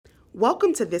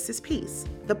Welcome to This is Peace,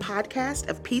 the podcast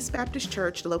of Peace Baptist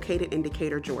Church located in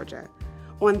Decatur, Georgia.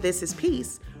 On This is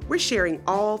Peace, we're sharing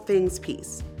all things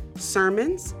peace,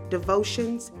 sermons,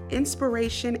 devotions,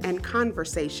 inspiration, and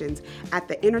conversations at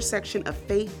the intersection of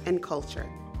faith and culture.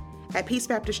 At Peace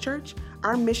Baptist Church,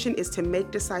 our mission is to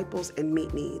make disciples and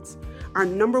meet needs. Our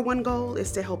number one goal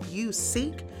is to help you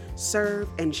seek, serve,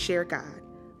 and share God.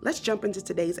 Let's jump into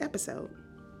today's episode.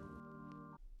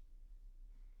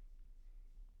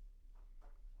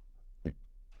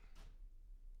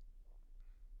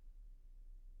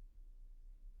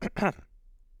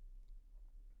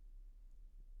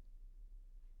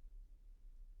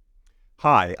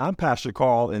 Hi, I'm Pastor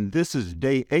Carl, and this is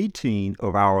day 18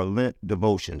 of our Lent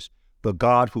Devotions, the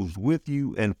God who's with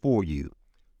you and for you.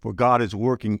 For God is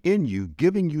working in you,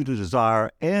 giving you the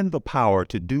desire and the power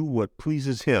to do what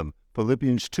pleases Him.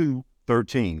 Philippians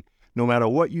 2:13. No matter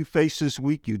what you face this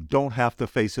week, you don't have to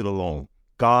face it alone.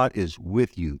 God is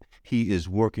with you. He is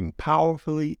working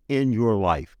powerfully in your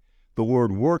life. The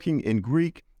word working in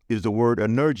Greek is the word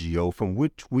energio, from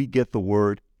which we get the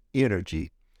word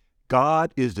energy.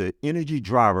 God is the energy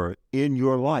driver in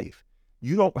your life.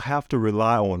 You don't have to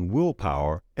rely on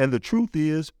willpower, and the truth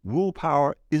is,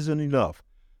 willpower isn't enough.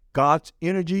 God's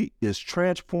energy is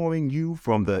transforming you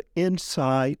from the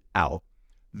inside out.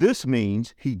 This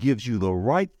means He gives you the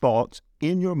right thoughts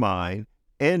in your mind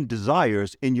and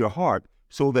desires in your heart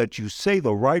so that you say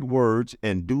the right words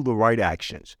and do the right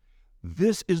actions.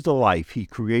 This is the life He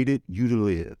created you to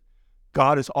live.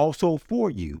 God is also for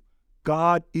you.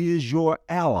 God is your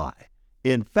ally.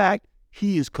 In fact,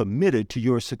 He is committed to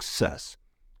your success.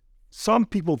 Some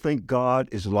people think God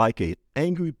is like an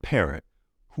angry parent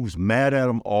who's mad at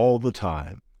them all the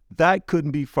time. That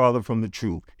couldn't be farther from the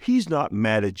truth. He's not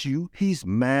mad at you. He's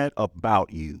mad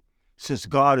about you. Since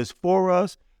God is for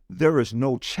us, there is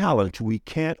no challenge we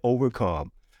can't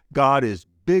overcome. God is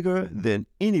bigger than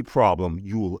any problem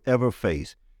you will ever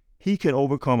face. He can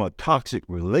overcome a toxic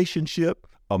relationship,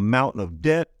 a mountain of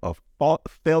debt, a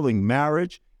failing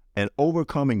marriage, an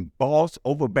overbearing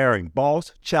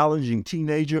boss, challenging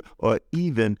teenager, or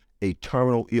even a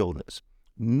terminal illness.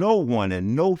 No one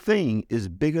and no thing is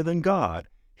bigger than God.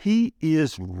 He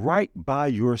is right by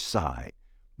your side.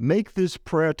 Make this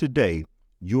prayer today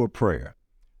your prayer.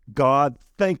 God,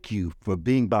 thank you for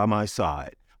being by my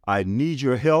side. I need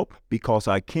your help because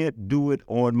I can't do it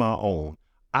on my own.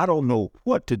 I don't know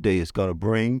what today is going to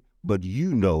bring, but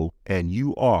you know, and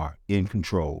you are in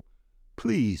control.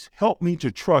 Please help me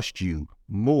to trust you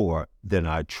more than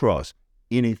I trust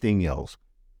anything else.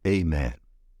 Amen.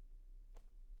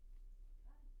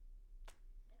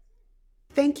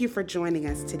 Thank you for joining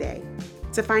us today.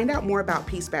 To find out more about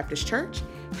Peace Baptist Church,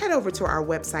 head over to our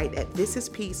website at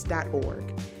thisispeace.org.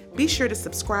 Be sure to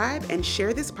subscribe and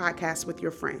share this podcast with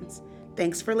your friends.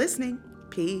 Thanks for listening.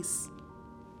 Peace.